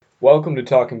Welcome to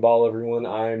Talking Ball, everyone.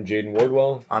 I'm Jaden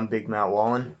Wardwell. I'm Big Matt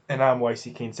Wallen. And I'm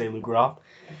YC Kinsey Lugroff.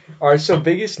 All right, so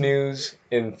biggest news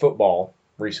in football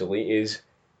recently is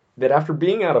that after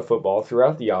being out of football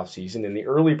throughout the offseason and the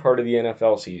early part of the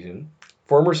NFL season,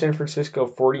 former San Francisco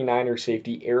 49ers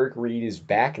safety Eric Reid is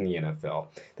back in the NFL.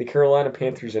 The Carolina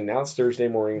Panthers announced Thursday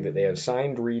morning that they have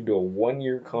signed Reid to a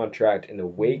one-year contract in the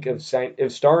wake of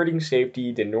starting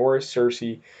safety Denoris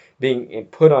Cersei being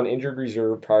put on injured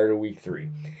reserve prior to Week 3.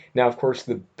 Now, of course,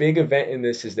 the big event in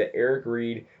this is that Eric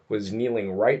Reid was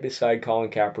kneeling right beside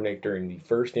Colin Kaepernick during the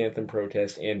first anthem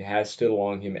protest and has stood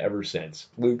along him ever since.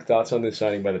 Luke, thoughts on this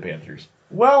signing by the Panthers?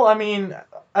 Well, I mean,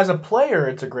 as a player,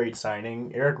 it's a great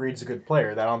signing. Eric Reid's a good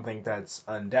player. I don't think that's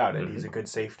undoubted. He's a good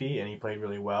safety, and he played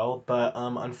really well. But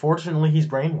unfortunately, he's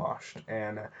brainwashed,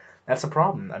 and that's a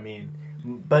problem. I mean,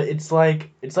 but it's like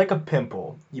a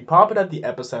pimple. You pop it at the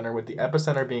epicenter, with the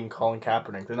epicenter being Colin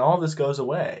Kaepernick, then all this goes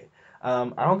away.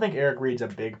 I don't think Eric Reid's a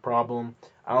big problem.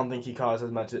 I don't think he caused as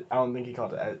much. I don't think he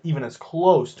caused even as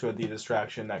close to the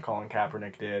distraction that Colin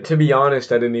Kaepernick did. To be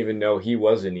honest, I didn't even know he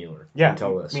was a kneeler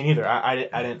until this. Me neither. I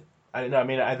didn't know. I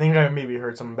mean, I think I maybe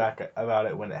heard something back about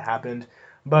it when it happened,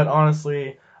 but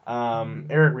honestly,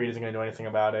 Eric Reid isn't going to do anything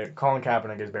about it. Colin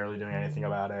Kaepernick is barely doing anything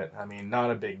about it. I mean, not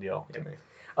a big deal to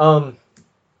me.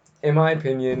 In my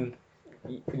opinion,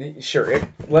 sure.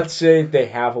 Let's say they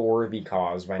have a worthy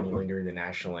cause by kneeling during the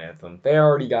national anthem. They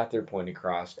already got their point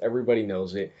across. Everybody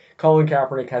knows it. Colin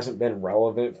Kaepernick hasn't been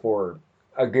relevant for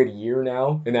a good year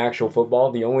now in actual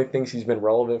football. The only things he's been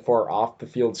relevant for are off the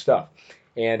field stuff.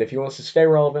 And if he wants to stay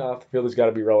relevant off the field, he's got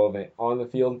to be relevant on the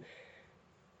field.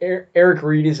 Eric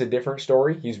Reid is a different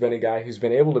story. He's been a guy who's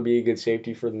been able to be a good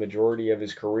safety for the majority of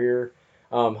his career.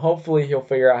 Hopefully he'll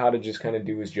figure out how to just kind of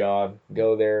do his job,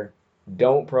 go there,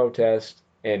 don't protest,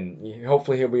 and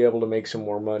hopefully he'll be able to make some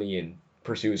more money and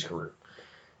pursue his career.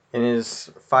 In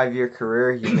his 5-year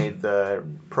career, he made the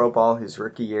Pro Bowl his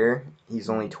rookie year. He's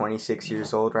only 26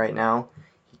 years old right now.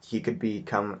 He could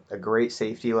become a great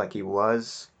safety like he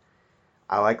was.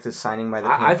 I like the signing by the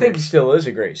Panthers. I think he still is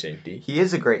a great safety. He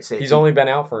is a great safety. He's only been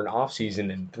out for an offseason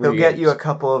in 3 He'll years. get you a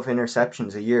couple of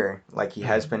interceptions a year like he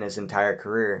has been his entire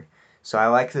career. So I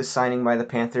like this signing by the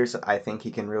Panthers. I think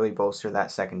he can really bolster that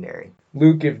secondary.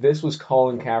 Luke, if this was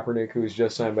Colin Kaepernick who was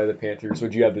just signed by the Panthers,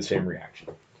 would you have the same reaction?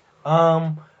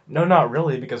 No, not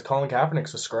really, because Colin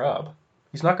Kaepernick's a scrub.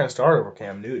 He's not going to start over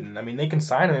Cam Newton. I mean, they can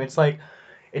sign him. It's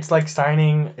like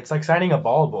signing a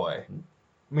ball boy.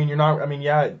 I mean, you're not. I mean,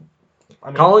 yeah.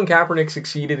 Colin Kaepernick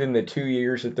succeeded in the 2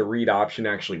 years that the Reid option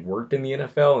actually worked in the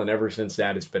NFL, and ever since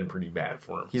that, it's been pretty bad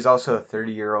for him. He's also a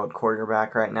 30-year-old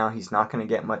quarterback right now. He's not going to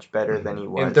get much better than he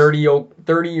was. And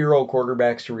 30-year-old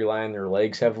quarterbacks to rely on their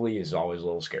legs heavily is always a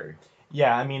little scary.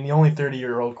 Yeah, I mean, the only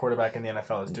 30-year-old quarterback in the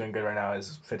NFL that's doing good right now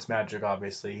is Fitzmagic,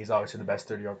 obviously. He's obviously the best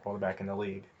 30-year-old quarterback in the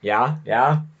league. Yeah.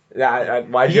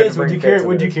 Would you care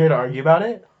to argue about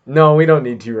it? No, we don't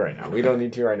need to right now. We're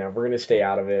going to stay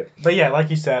out of it. But yeah, like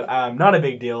you said, not a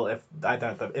big deal if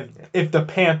the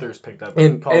Panthers picked up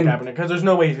Colin Kaepernick, because there's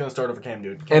no way he's going to start over Cam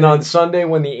Newton. On Sunday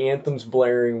when the anthem's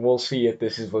blaring, we'll see if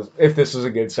this was a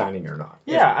good signing or not.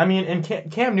 Yeah, I mean,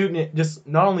 and Cam Newton, just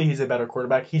not only he's a better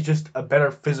quarterback, he's just a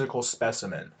better physical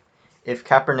specimen. If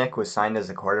Kaepernick was signed as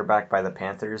a quarterback by the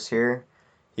Panthers here,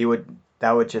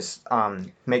 that would just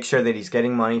make sure that he's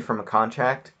getting money from a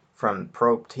contract from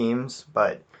pro teams,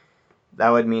 but that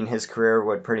would mean his career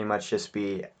would pretty much just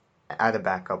be at a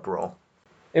backup role.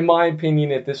 In my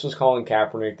opinion, if this was Colin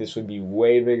Kaepernick, this would be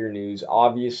way bigger news.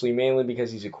 Obviously, mainly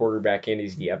because he's a quarterback and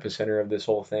he's the epicenter of this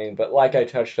whole thing. But like I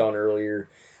touched on earlier,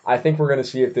 I think we're going to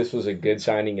see if this was a good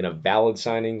signing and a valid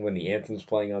signing when the anthem's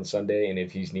playing on Sunday and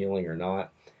if he's kneeling or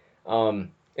not.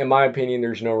 In my opinion,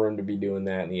 there's no room to be doing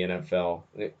that in the NFL.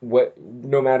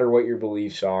 No matter what your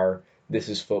beliefs are, this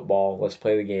is football. Let's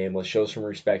play the game. Let's show some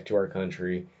respect to our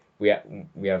country. We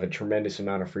have a tremendous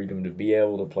amount of freedom to be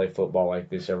able to play football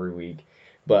like this every week.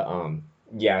 But,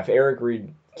 if Eric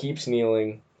Reid keeps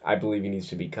kneeling, I believe he needs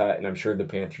to be cut, and I'm sure the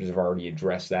Panthers have already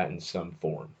addressed that in some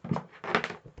form.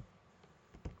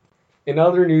 In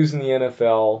other news in the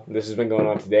NFL, this has been going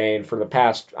on today, and for the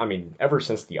past, ever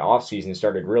since the offseason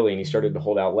started, really, and he started to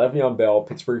hold out Le'Veon Bell,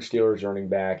 Pittsburgh Steelers running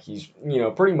back. He's,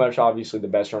 pretty much obviously the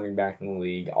best running back in the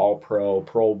league, all-pro,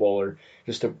 Pro Bowler,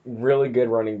 just a really good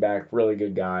running back, really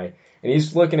good guy. And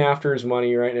he's looking after his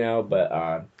money right now,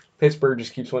 but Pittsburgh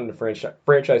just keeps wanting to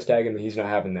franchise tag him, and he's not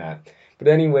having that. But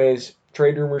anyways,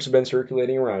 trade rumors have been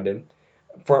circulating around him.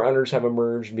 Front runners have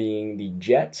emerged being the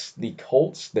Jets, the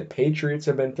Colts, the Patriots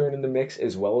have been thrown in the mix,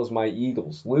 as well as my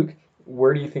Eagles. Luke,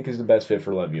 where do you think is the best fit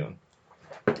for Le'Veon?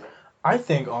 I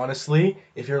think, honestly,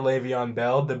 if you're Le'Veon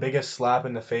Bell, the biggest slap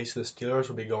in the face of the Steelers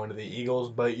would be going to the Eagles,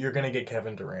 but you're going to get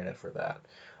Kevin Durant for that.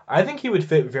 I think he would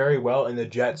fit very well in the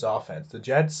Jets' offense. The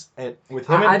Jets, and with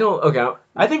him, I don't. Okay.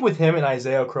 I think with him and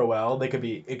Isaiah Crowell, they could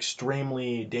be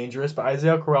extremely dangerous. But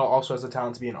Isaiah Crowell also has the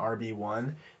talent to be an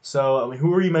RB1. So, I mean,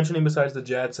 who are you mentioning besides the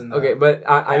Jets and the Okay, but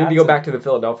I need to go Pats? back to the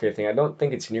Philadelphia thing. I don't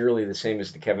think it's nearly the same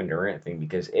as the Kevin Durant thing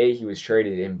because A, he was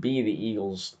traded, and B, the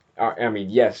Eagles. I mean,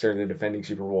 yes, they're the defending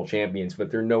Super Bowl champions, but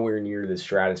they're nowhere near the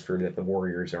stratosphere that the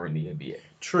Warriors are in the NBA.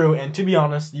 True, and to be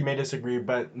honest, you may disagree,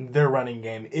 but their running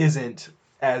game isn't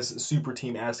as super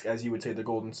team-esque as you would say the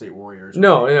Golden State Warriors would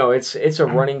No, be. no, it's a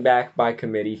running back by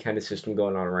committee kind of system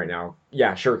going on right now.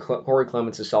 Yeah, sure, Corey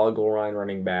Clement's a solid goal line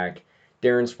running back.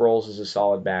 Darren Sproles is a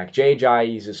solid back. Jay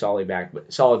Ajayi is a solid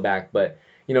back, but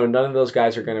none of those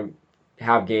guys are going to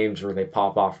have games where they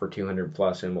pop off for 200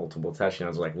 plus and multiple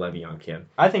touchdowns like Le'Veon can.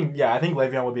 I think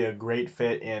Le'Veon would be a great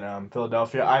fit in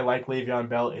Philadelphia. I like Le'Veon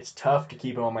Bell. It's tough to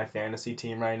keep him on my fantasy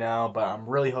team right now, but I'm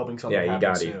really hoping something Yeah, you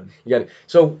happens got it. soon. You got it.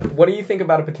 So, what do you think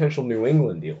about a potential New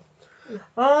England deal?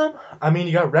 I mean,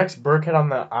 you got Rex Burkhead on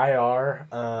the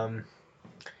IR.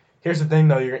 Here's the thing,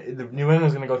 though. The New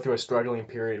England's going to go through a struggling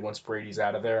period once Brady's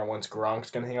out of there and once Gronk's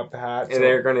going to hang up the hat. And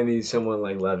they're going to need someone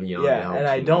like Le'Veon to help. And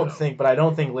I don't think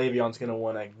Le'Veon's going to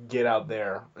want to get out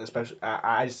there. Especially,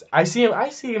 I see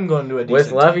him going to a with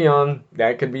decent Le'Veon,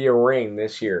 that could be a ring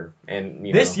this year, and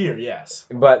this year, yes.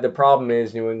 But the problem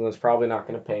is New England's probably not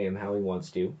going to pay him how he wants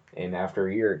to, and after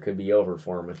a year, it could be over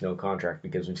for him with no contract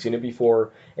because we've seen it before.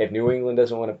 If New England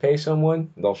doesn't want to pay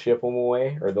someone, they'll ship him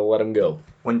away or they'll let him go.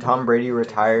 When Tom Brady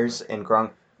retires and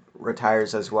Gronk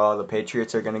retires as well, the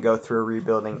Patriots are going to go through a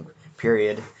rebuilding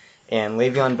period. And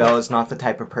Le'Veon Bell is not the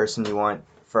type of person you want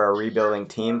for a rebuilding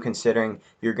team, considering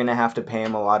you're going to have to pay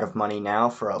him a lot of money now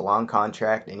for a long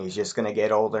contract, and he's just going to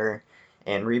get older.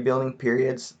 And rebuilding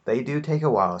periods, they do take a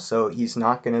while, so he's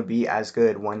not going to be as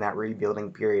good when that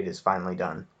rebuilding period is finally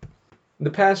done. The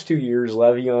past 2 years,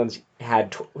 Le'Veon's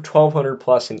had 1,200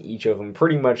 plus in each of them,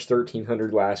 pretty much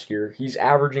 1,300 last year. He's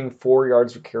averaging 4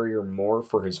 yards per carry or more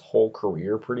for his whole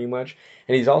career, pretty much.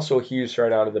 And he's also a huge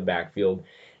threat out of the backfield.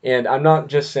 And I'm not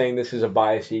just saying this as a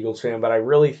biased Eagles fan, but I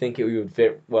really think it would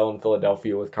fit well in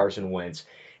Philadelphia with Carson Wentz.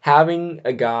 Having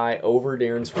a guy over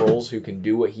Darren Sproles who can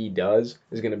do what he does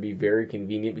is going to be very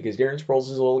convenient because Darren Sproles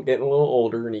is getting a little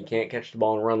older and he can't catch the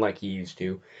ball and run like he used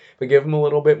to. But give him a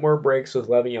little bit more breaks with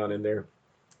Le'Veon in there,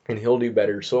 and he'll do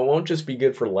better. So it won't just be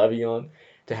good for Le'Veon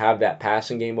to have that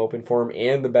passing game open for him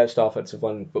and the best offensive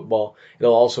line in football.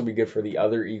 It'll also be good for the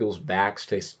other Eagles' backs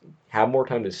to have more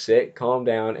time to sit, calm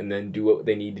down, and then do what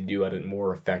they need to do at a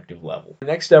more effective level.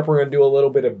 Next up, we're going to do a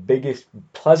little bit of biggest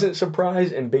pleasant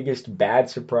surprise and biggest bad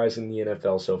surprise in the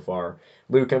NFL so far.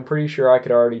 Luke, I'm pretty sure I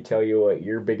could already tell you what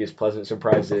your biggest pleasant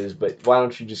surprise is, but why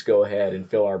don't you just go ahead and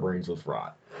fill our brains with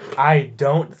rot? I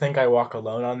don't think I walk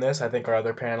alone on this. I think our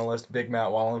other panelist, Big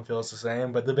Matt Wallen, feels the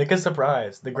same. But the biggest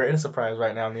surprise, the greatest surprise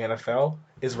right now in the NFL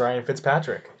is Ryan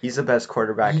Fitzpatrick. He's the best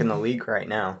quarterback in the league right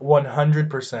now.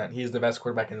 100%. He's the best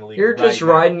quarterback in the league. You're right just now.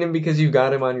 riding him because you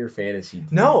got him on your fantasy team.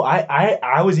 No,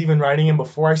 I was even riding him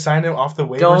before I signed him off the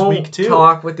waivers Don't week 2.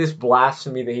 talk with this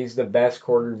blasphemy that he's the best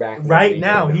quarterback in the Right league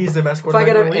now, right he's the best If I quarterback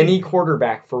could in have the league. any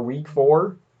quarterback for week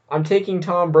 4, I'm taking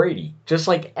Tom Brady, just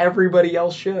like everybody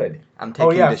else should. I'm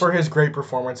taking for his great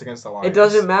performance against the Lions. It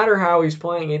doesn't matter how he's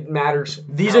playing. It matters.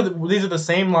 These are the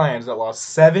same Lions that lost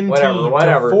 17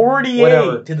 Whatever. to 48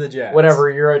 Whatever. to the Jets. Whatever.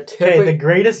 You're a Okay, the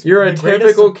greatest. You're a the greatest-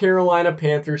 typical Carolina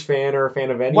Panthers fan or a fan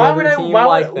of any Why other would I- team why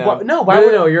like would- them. why- no, why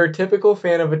would- No. You're a typical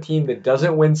fan of a team that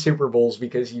doesn't win Super Bowls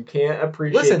because you can't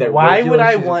appreciate Listen, that. why would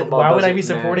I regular season football Why would I be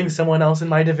doesn't supporting matter. someone else in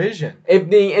my division? If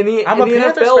the in the, I'm in a the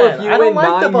Panthers NFL, fan. if you I don't win like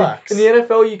the 9 Bucks. in the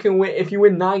NFL, you can win. If you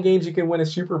win 9 games, you can win a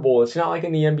Super Bowl. It's not like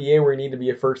in the NBA where you need to be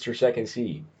a first or second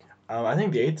seed. I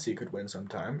think the 8th seed could win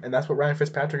sometime, and that's what Ryan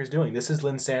Fitzpatrick is doing. This is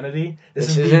Linsanity.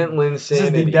 This isn't This is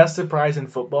the Linsanity. best surprise in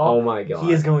football. Oh my god.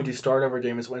 He is going to start over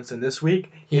Jameis Winston this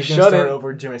week. He He's going to start shouldn't.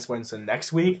 over Jameis Winston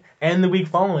next week and the week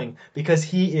following because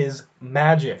he is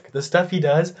magic. The stuff he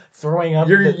does, throwing up.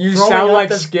 You sound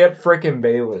like Skip frickin'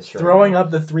 Bayless. Right throwing now. up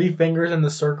the 3 fingers in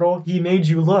the circle. He made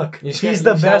you look. You He's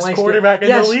sound the best like quarterback Skip.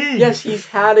 in the league. Yes, he's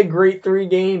had a great 3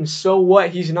 games. So what?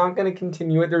 He's not going to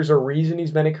continue it. There's a reason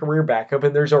he's been a career backup,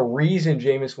 and there's a reason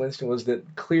Jameis Winston was the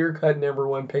clear-cut number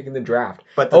 1 pick in the draft.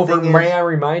 But the Over, thing is, may I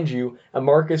remind you, a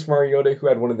Marcus Mariota who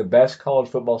had one of the best college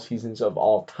football seasons of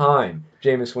all time.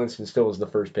 Jameis Winston still was the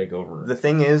first pick over. the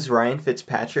thing is, Ryan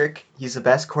Fitzpatrick, he's the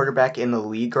best quarterback in the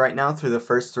league right now through the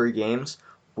first 3 games.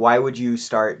 Why would you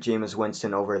start Jameis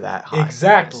Winston over that high?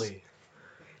 Exactly.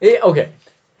 Okay.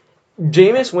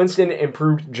 Jameis Winston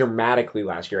improved dramatically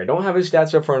last year. I don't have his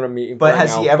stats in front of me. But right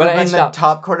has now, he ever but been the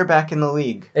top quarterback in the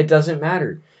league? It doesn't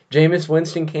matter. Jameis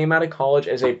Winston came out of college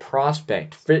as a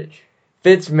prospect.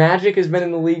 Fitzmagic has been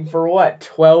in the league for what,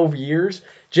 12 years?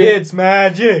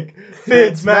 Fitzmagic!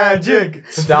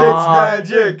 Fitzmagic! Stop.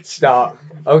 Fitzmagic! Stop.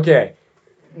 Okay.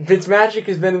 Fitzmagic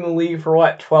has been in the league for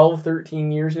what, 12,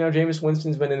 13 years now? Jameis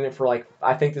Winston's been in it for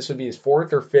I think this would be his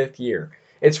 4th or 5th year.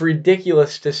 It's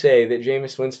ridiculous to say that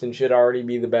Jameis Winston should already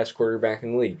be the best quarterback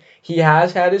in the league. He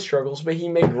has had his struggles, but he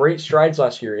made great strides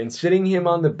last year. And sitting him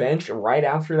on the bench right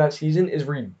after that season is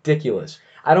ridiculous.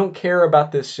 I don't care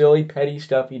about this silly, petty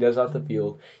stuff he does off the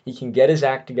field. He can get his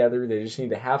act together. They just need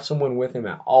to have someone with him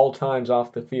at all times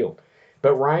off the field.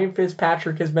 But Ryan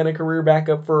Fitzpatrick has been a career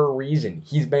backup for a reason.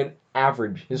 He's been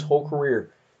average his whole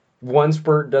career. One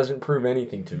spurt doesn't prove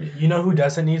anything to me. You know who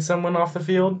doesn't need someone off the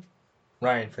field?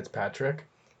 Ryan Fitzpatrick.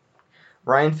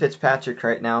 Ryan Fitzpatrick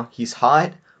right now, he's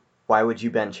hot. Why would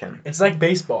you bench him? It's like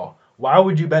baseball. Why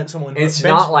would you bench someone? It's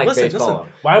not like baseball.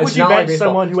 Listen. Why would you bench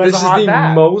someone who has a hot bat? This is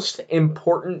the most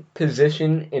important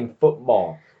position in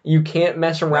football. You can't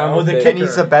mess around with it. And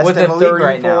he's the best in the league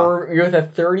right now. You're with a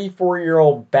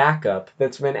 34-year-old backup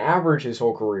that's been average his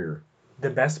whole career. The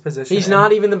best position. He's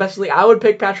not even the best in the league. I would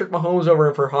pick Patrick Mahomes over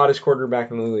him for hottest quarterback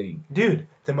in the league. Dude,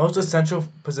 the most essential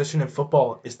position in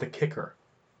football is the kicker.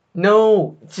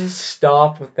 No, just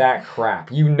stop with that crap.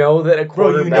 You know that a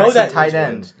quarterback. You know that tight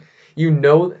end. You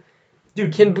know.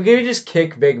 Dude, can we just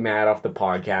kick Big Matt off the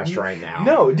podcast right now?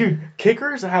 No, dude.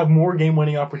 Kickers have more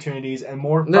game-winning opportunities and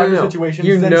more pressure situations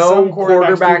you than know some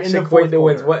quarterbacks equate to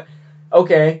wins. What?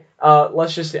 Okay,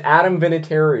 let's just Adam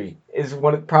Vinatieri is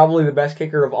probably the best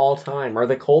kicker of all time. Are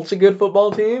the Colts a good football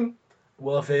team?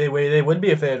 Well, if they would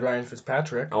be if they had Ryan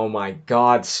Fitzpatrick. Oh my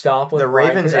God! Stop with the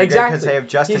Ravens are good because they have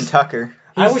Justin Tucker.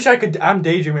 I wish I could. I'm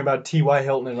daydreaming about T.Y.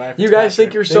 Hilton and Ryan Fitzpatrick. You guys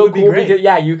think you're so cool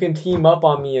because you can team up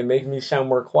on me and make me sound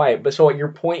more quiet. But so what? Your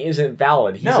point isn't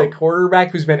valid. He's a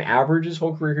quarterback who's been average his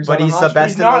whole career. But he's the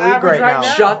best in the league right now.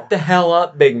 Shut the hell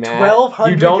up, Big Matt.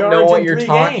 1,200 You don't know what you're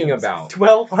talking games. about.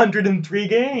 1,203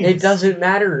 games. It doesn't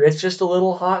matter. It's just a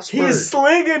little hot spurt. He's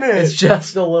slinging it. It's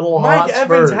just a little hot spurt.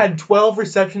 Mike Evans had 12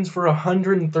 receptions for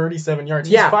 137 yards.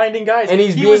 He's finding guys. And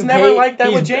he was never like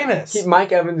that with Jameis.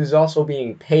 Mike Evans is also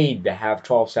being paid to have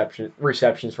 12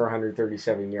 receptions for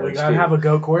 137 yards. We gotta have a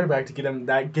GOAT quarterback to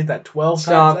get that 12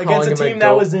 Stop times against a team that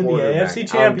was in the AFC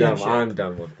Championship. I'm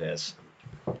done with this.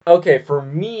 Okay, for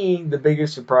me, the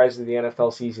biggest surprise of the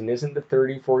NFL season isn't the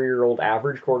 34-year-old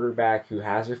average quarterback who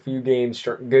has a few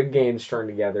good games strung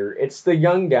together. It's the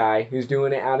young guy who's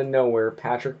doing it out of nowhere,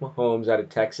 Patrick Mahomes out of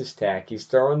Texas Tech. He's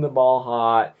throwing the ball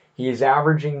hot. He is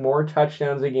averaging more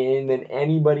touchdowns a game than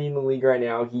anybody in the league right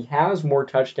now. He has more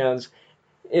touchdowns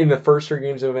in the first 3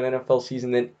 games of an NFL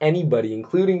season than anybody,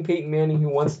 including Peyton Manning, who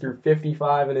once threw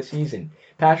 55 in a season.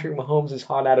 Patrick Mahomes is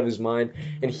hot out of his mind,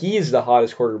 and he is the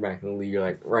hottest quarterback in the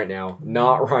league right now,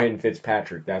 not Ryan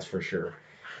Fitzpatrick, that's for sure.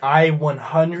 I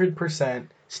 100%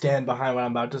 stand behind what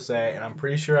I'm about to say, and I'm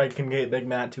pretty sure I can get Big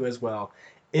Matt to as well.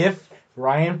 If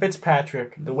Ryan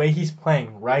Fitzpatrick, the way he's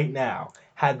playing right now,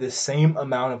 had the same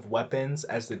amount of weapons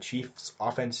as the Chiefs'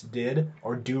 offense did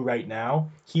or do right now,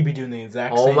 he'd be doing the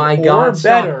exact same or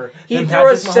better. He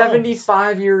threw a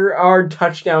 75-yard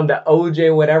touchdown to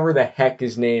OJ, whatever the heck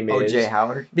his name is. OJ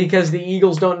Howard. Because the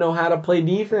Eagles don't know how to play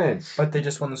defense. But they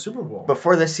just won the Super Bowl.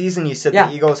 Before the season, you said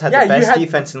the Eagles had the best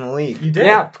defense in the league. You did.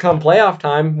 Yeah, come playoff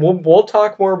time. We'll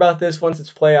talk more about this once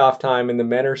it's playoff time and the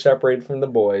men are separated from the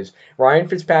boys. Ryan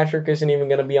Fitzpatrick isn't even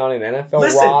going to be on an NFL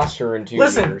roster in 2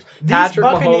 years.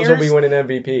 Patrick Mahomes will be winning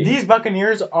MVP. These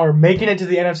Buccaneers are making it to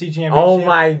the NFC Championship. Oh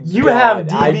my God. You have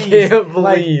DBs. I can't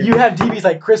believe. You have DBs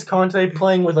like Chris Conte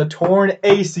playing with a torn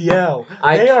ACL.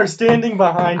 They are standing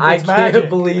behind Fitzmagic. I can't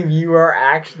believe you are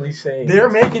actually saying they're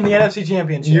making the NFC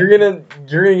Championship. You're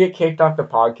gonna get kicked off the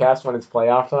podcast when it's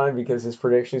playoff time because this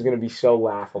prediction is gonna be so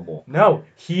laughable. No,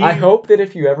 I hope that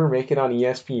if you ever make it on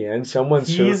ESPN, someone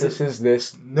surfaces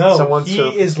this. No, he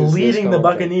is leading the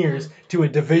Buccaneers to a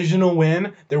divisional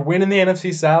win. They're winning the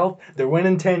NFC South. They're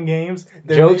winning 10 games.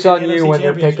 Jokes on you when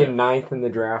they're picking 9th in the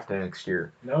draft next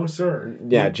year. No, sir.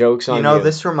 Yeah, jokes on you. You know,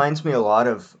 this reminds me a lot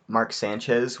of Mark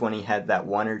Sanchez when he had that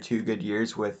 1 or 2 good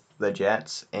years with the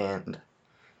Jets, and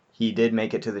he did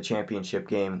make it to the championship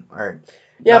game.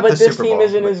 But this team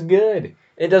isn't as good.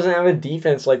 It doesn't have a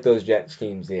defense like those Jets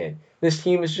teams did. This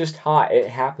team is just hot. It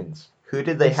happens. Who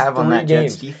did they have on that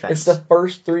Jets defense? It's the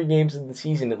first 3 games of the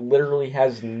season. It literally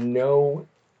has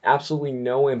absolutely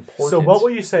no importance. So what will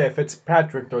you say if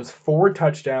Fitzpatrick throws 4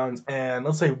 touchdowns and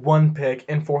let's say 1 pick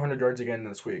and 400 yards again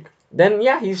this week? Then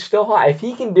yeah, he's still hot. If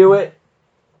he can do it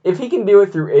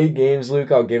through 8 games,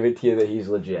 Luke, I'll give it to you that he's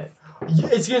legit.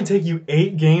 It's going to take you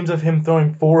 8 games of him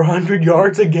throwing 400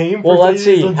 yards a game? Well, for let's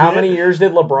saying he's see. How legit? many years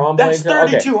did LeBron play? That's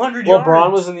Okay, 3,200 yards.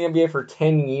 LeBron was in the NBA for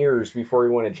 10 years before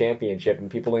he won a championship, and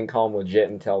people didn't call him legit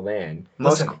until then.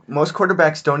 Most Listen. most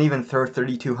quarterbacks don't even throw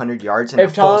 3,200 yards in a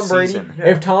If full Tom Brady, season. Yeah.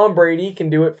 if Tom Brady can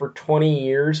do it for 20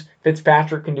 years,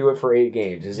 Fitzpatrick can do it for 8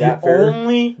 games. Is The that fair?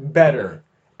 only better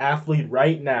athlete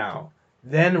right now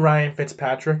than Ryan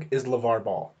Fitzpatrick is LeVar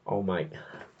Ball. Oh my.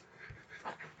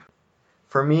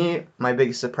 For me, my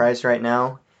biggest surprise right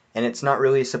now, and it's not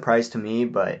really a surprise to me,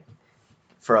 but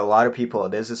for a lot of people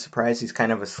it is a surprise. He's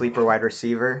kind of a sleeper wide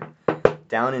receiver.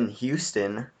 Down in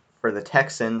Houston for the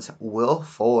Texans, Will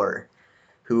Fuller,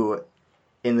 who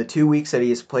in the 2 weeks that he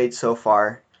has played so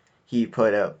far, he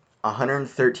put up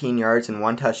 113 yards and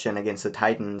 1 touchdown against the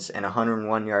Titans and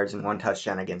 101 yards and 1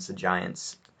 touchdown against the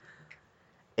Giants.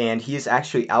 And he is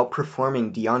actually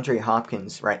outperforming DeAndre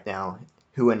Hopkins right now,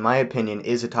 who in my opinion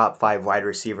is a top 5 wide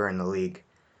receiver in the league.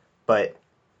 But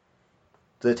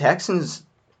the Texans,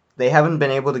 they haven't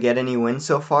been able to get any wins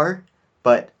so far,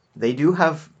 but they do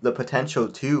have the potential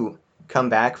to come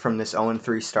back from this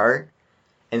 0-3 start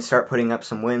and start putting up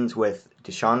some wins with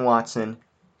Deshaun Watson.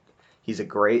 He's a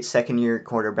great second-year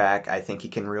quarterback. I think he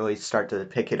can really start to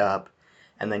pick it up.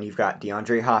 And then you've got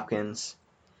DeAndre Hopkins,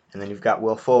 and then you've got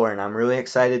Will Fuller, and I'm really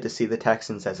excited to see the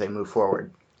Texans as they move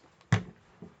forward.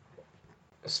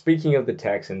 Speaking of the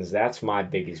Texans, that's my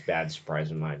biggest bad surprise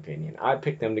in my opinion. I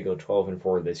picked them to go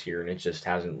 12-4 this year, and it just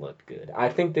hasn't looked good. I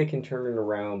think they can turn it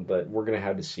around, but we're gonna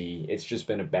have to see. It's just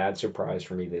been a bad surprise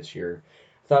for me this year.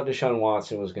 I thought Deshaun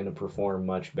Watson was going to perform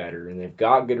much better, and they've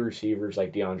got good receivers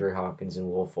like DeAndre Hopkins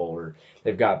and Will Fuller.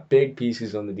 They've got big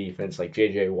pieces on the defense like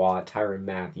J.J. Watt, Tyrann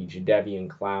Mathieu, Jadeveon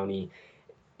Clowney,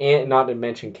 and not to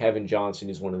mention Kevin Johnson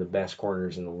is one of the best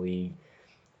corners in the league.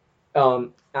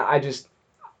 I just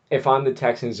if I'm the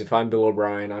Texans, if I'm Bill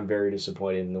O'Brien, I'm very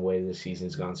disappointed in the way this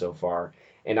season's gone so far.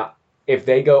 And if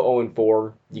they go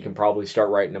 0-4, you can probably start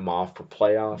writing them off for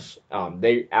playoffs.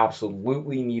 They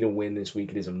absolutely need a win this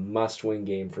week. It is a must-win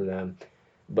game for them.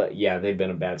 But yeah, they've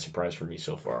been a bad surprise for me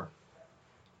so far.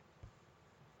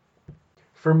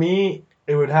 For me,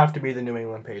 it would have to be the New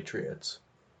England Patriots.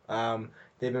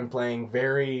 They've been playing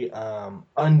very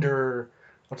under.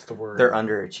 What's the word? They're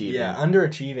underachieving. Yeah,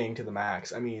 underachieving to the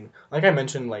max. I mean, like I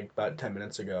mentioned like about 10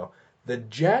 minutes ago, the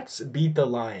Jets beat the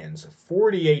Lions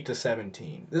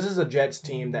 48-17. This is a Jets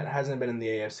team that hasn't been in the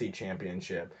AFC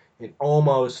Championship in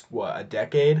almost a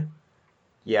decade.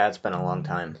 Yeah, it's been a long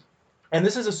time. And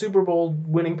this is a Super Bowl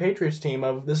winning Patriots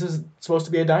team this is supposed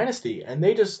to be a dynasty, and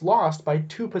they just lost by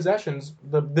 2 possessions,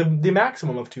 the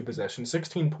maximum of 2 possessions,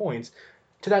 16 points,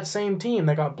 to that same team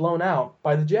that got blown out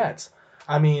by the Jets.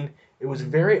 I mean, it was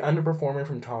very underperforming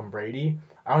from Tom Brady.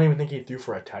 I don't even think he threw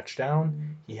for a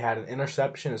touchdown. He had an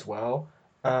interception as well.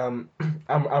 I'm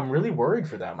really worried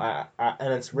for them.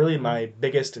 And it's really my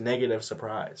biggest negative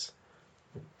surprise.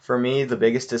 For me, the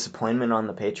biggest disappointment on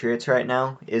the Patriots right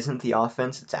now isn't the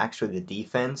offense, it's actually the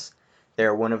defense.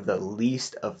 They're one of the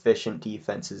least efficient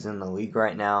defenses in the league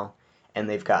right now, and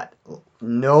they've got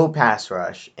no pass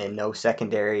rush and no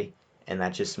secondary, and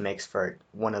that just makes for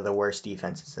one of the worst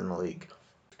defenses in the league.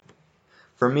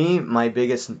 For me, my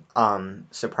biggest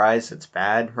surprise that's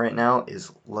bad right now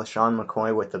is LaShawn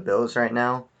McCoy with the Bills right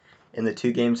now. In the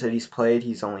 2 games that he's played,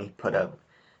 he's only put up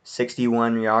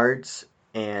 61 yards,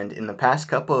 and in the past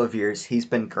couple of years, he's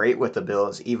been great with the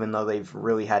Bills, even though they've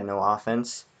really had no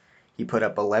offense. He put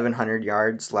up 1,100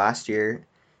 yards last year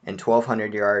and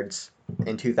 1,200 yards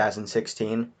in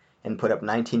 2016 and put up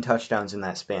 19 touchdowns in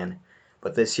that span.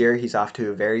 But this year, he's off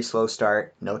to a very slow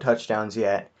start, no touchdowns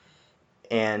yet.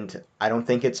 And I don't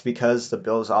think it's because the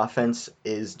Bills' offense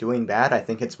is doing bad. I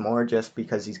think it's more just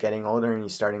because he's getting older and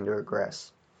he's starting to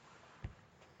regress.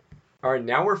 All right,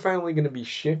 now we're finally going to be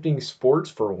shifting sports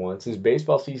for once. As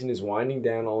baseball season is winding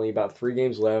down, only about 3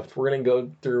 games left. We're going to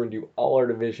go through and do all our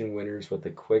division winners with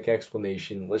a quick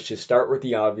explanation. Let's just start with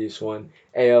the obvious one,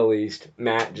 AL East.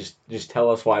 Matt, just tell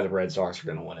us why the Red Sox are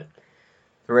going to win it.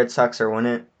 The Red Sox are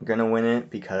going to win it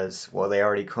because, well, they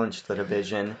already clinched the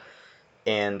division.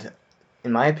 And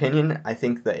in my opinion, I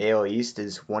think the AL East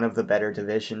is one of the better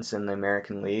divisions in the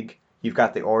American League. You've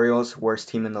got the Orioles, worst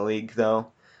team in the league,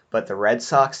 though. But the Red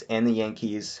Sox and the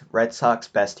Yankees, Red Sox,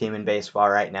 best team in baseball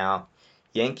right now.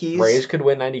 Yankees. Rays could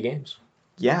win 90 games.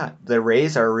 Yeah, the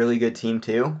Rays are a really good team,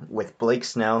 too, with Blake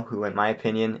Snell, who, in my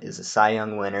opinion, is a Cy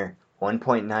Young winner.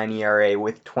 1.9 ERA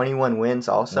with 21 wins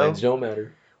also. Wins don't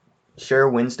matter. Sure,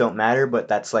 wins don't matter, but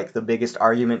that's like the biggest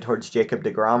argument towards Jacob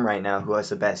deGrom right now, who has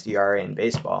the best ERA in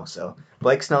baseball. So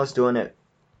Blake Snell's doing it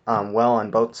well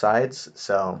on both sides.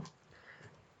 So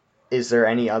is there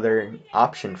any other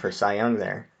option for Cy Young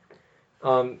there?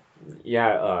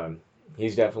 Yeah,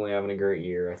 he's definitely having a great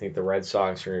year. I think the Red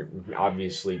Sox are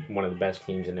obviously one of the best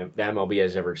teams in the MLB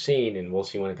has ever seen, and we'll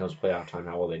see when it comes to playoff time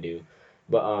how well they do.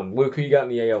 But Luke, who you got in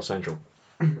the AL Central?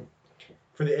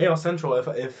 For the AL Central,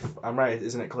 if I'm right,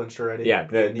 isn't it clinched already? Yeah,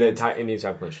 the Indians. Indians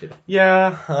have clinched it.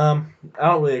 Yeah, I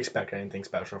don't really expect anything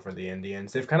special for the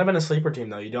Indians. They've kind of been a sleeper team,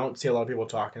 though. You don't see a lot of people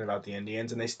talking about the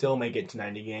Indians, and they still make it to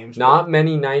 90 games. Not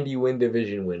many 90-win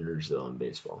division winners though in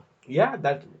baseball. Yeah,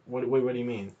 what do you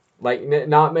mean? Like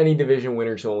not many division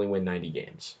winners who only win 90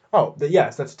 games. Oh,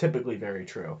 yes, that's typically very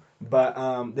true. But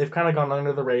they've kind of gone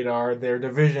under the radar. Their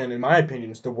division, in my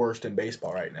opinion, is the worst in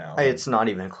baseball right now. It's not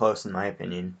even close, in my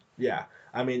opinion. Yeah,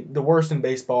 I mean, the worst in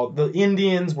baseball. The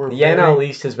Indians were The NL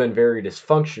East has been very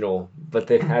dysfunctional, but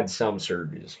they've had some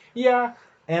surges. Yeah,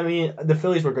 I mean, the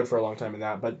Phillies were good for a long time in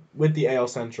that, but with the AL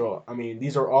Central, I mean,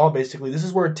 these are all basically, this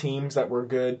is where teams that were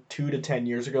good 2 to 10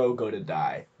 years ago go to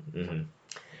die. Mm-hmm.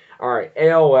 All right,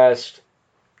 AL West,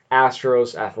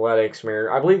 Astros, Athletics,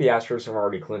 Mariners. I believe the Astros have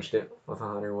already clinched it with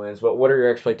 100 wins, but what are your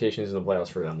expectations in the playoffs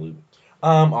for them, Luke?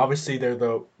 Obviously, they're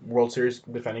the World Series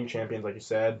defending champions, like you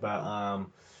said, but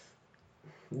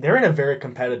they're in a very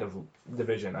competitive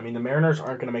division. I mean, the Mariners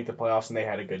aren't going to make the playoffs, and they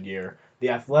had a good year. The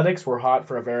Athletics were hot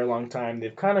for a very long time.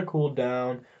 They've kind of cooled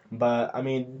down, but I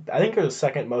mean, I think they're the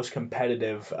second most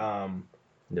competitive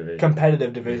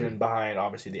division behind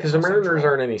obviously the because the Mariners Central.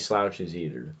 aren't any slouches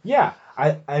either. Yeah,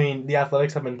 I mean the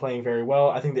Athletics have been playing very well.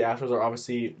 I think the Astros are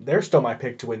obviously they're still my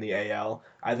pick to win the AL.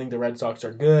 I think the Red Sox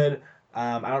are good.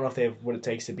 I don't know if they have what it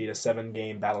takes to beat a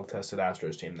 7-game battle tested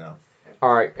Astros team though.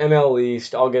 All right, NL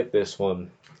East. I'll get this one.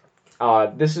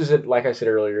 This is like I said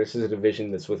earlier. This is a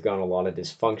division that's withgone a lot of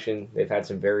dysfunction. They've had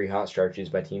some very hot stretches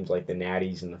by teams like the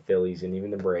Natties and the Phillies and even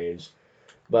the Braves.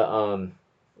 But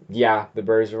yeah, the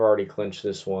Braves have already clinched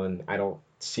this one. I don't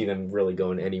see them really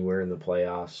going anywhere in the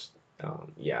playoffs.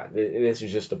 Yeah, this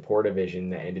is just a poor division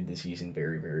that ended the season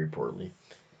very, very poorly.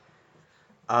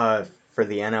 For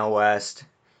the NL West,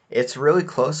 it's really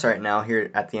close right now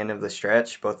here at the end of the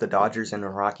stretch. Both the Dodgers and the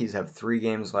Rockies have 3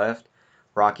 games left.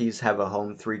 Rockies have a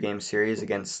home 3-game series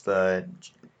against the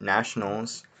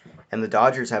Nationals, and the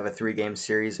Dodgers have a 3-game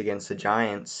series against the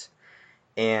Giants.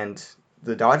 And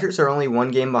the Dodgers are only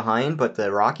 1 game behind, but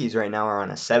the Rockies right now are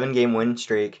on a 7-game win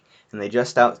streak, and they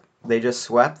just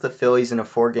swept the Phillies in a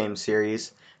 4-game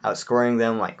series, outscoring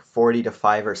them like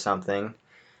 40-5 or something.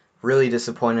 Really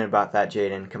disappointed about that,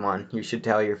 Jaden. Come on, you should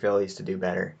tell your Phillies to do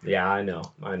better. Yeah, I know.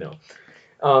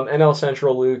 NL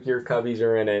Central, Luke, your Cubbies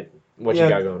are in it. What you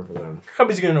got going for them?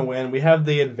 Cubbies are going to win. We have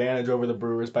the advantage over the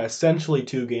Brewers by essentially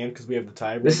 2 games because we have the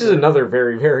tiebreaker. This is another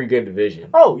very, very good division.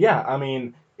 Oh, yeah. I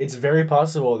mean, it's very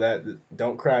possible that,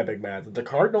 don't cry, Big Matt, that the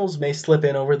Cardinals may slip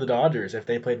in over the Dodgers if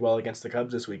they played well against the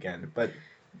Cubs this weekend. But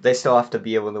they still have to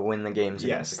be able to win the games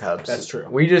against the Cubs. That's true.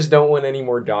 We just don't want any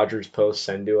more Dodgers posts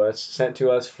sent to us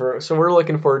so we're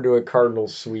looking forward to a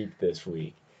Cardinals sweep this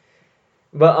week.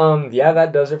 But yeah,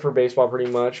 that does it for baseball pretty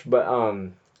much. But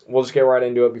we'll just get right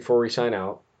into it before we sign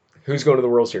out. Who's going to the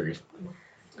World Series?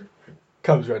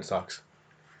 Cubs, Red Sox.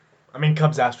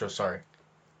 Cubs, Astros, sorry.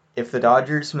 If the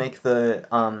Dodgers make the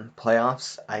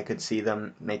playoffs, I could see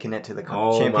them making it to the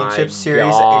championship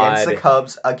series against the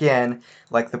Cubs again,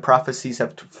 like the prophecies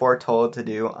have foretold to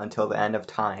do until the end of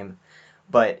time.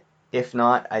 But if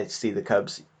not, I see the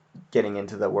Cubs getting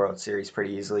into the World Series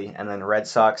pretty easily. And then Red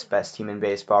Sox, best team in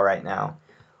baseball right now.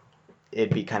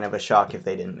 It'd be kind of a shock if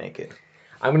they didn't make it.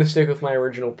 I'm going to stick with my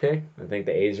original pick. I think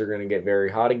the A's are going to get very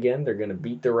hot again. They're going to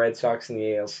beat the Red Sox in the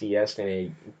ALCS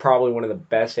in probably one of the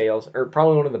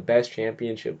best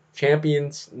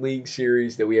Champions League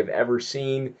series that we have ever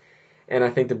seen. And I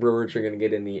think the Brewers are going to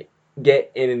get in the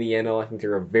NL. I think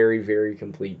they're a very, very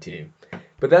complete team.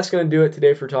 But that's going to do it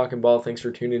today for Talking Ball. Thanks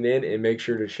for tuning in, and make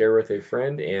sure to share with a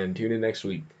friend and tune in next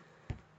week.